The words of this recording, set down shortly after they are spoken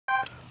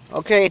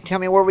Okay, tell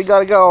me where we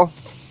gotta go.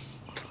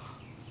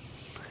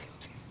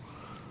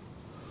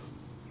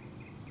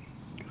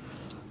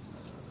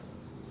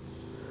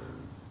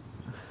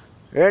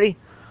 Ready?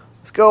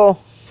 Let's go.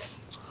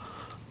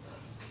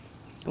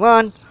 Come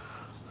on.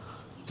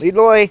 Lead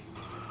the way.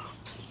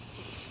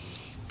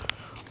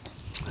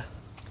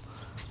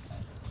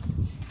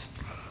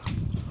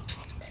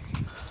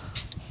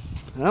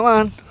 Come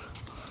on.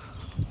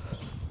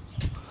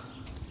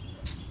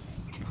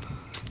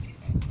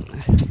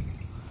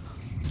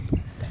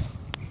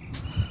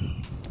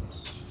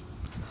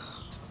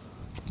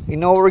 You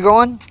know where we're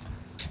going?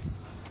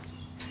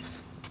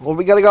 Where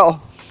we gotta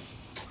go?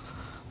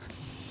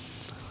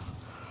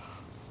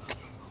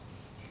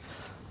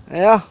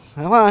 Yeah,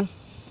 come on.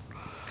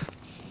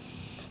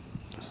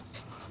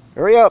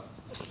 Hurry up.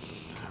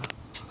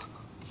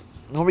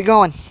 Where we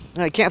going?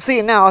 I can't see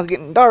it now. It's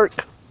getting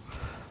dark.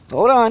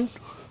 Hold on.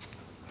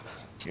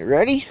 You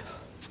ready?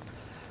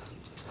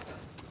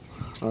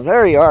 Oh,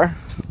 there you are.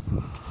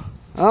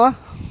 Huh?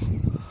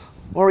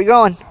 Where are we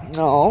going?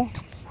 No.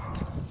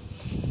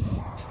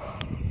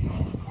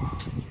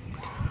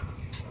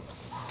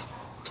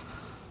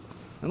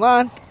 Come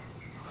on.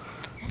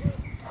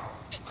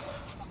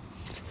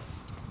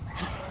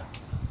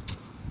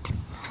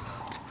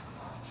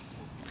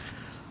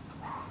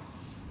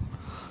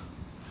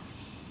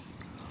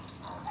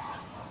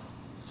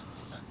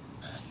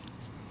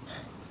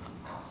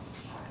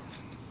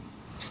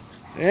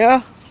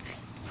 Yeah?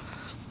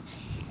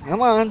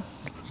 Come on.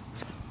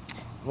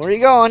 Where are you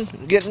going?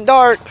 It's getting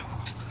dark.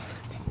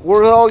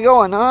 Where's it all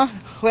going, huh?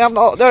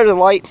 Well, there's a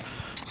light.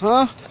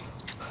 Huh?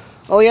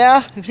 Oh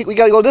yeah? You think we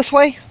gotta go this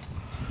way?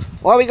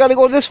 Why we gotta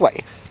go this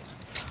way?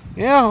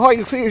 Yeah, all I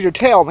can see is your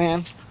tail,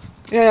 man.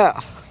 Yeah.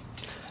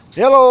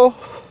 Hello.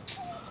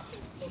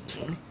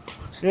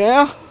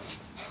 Yeah?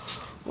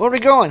 Where are we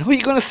going? Who are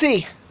you gonna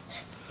see?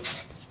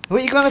 Who are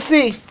you gonna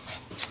see?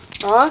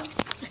 Huh?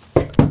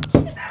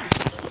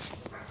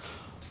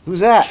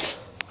 Who's that?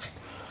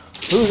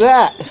 Who's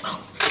that?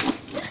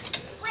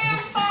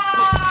 Grandpa!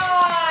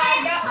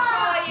 I got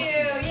for you!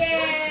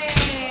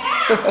 Yay!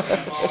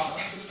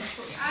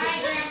 Hi,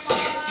 Grandpa!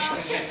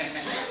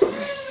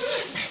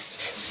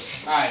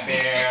 Hi,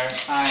 Bear.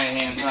 Hi,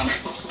 Handsome.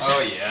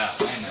 Oh, yeah,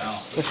 I know.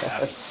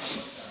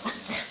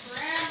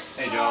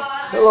 Hey, Joe.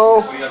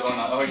 Hello. We got going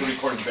on. Oh, you're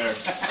recording Bear.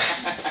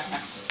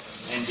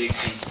 And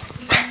Dixie.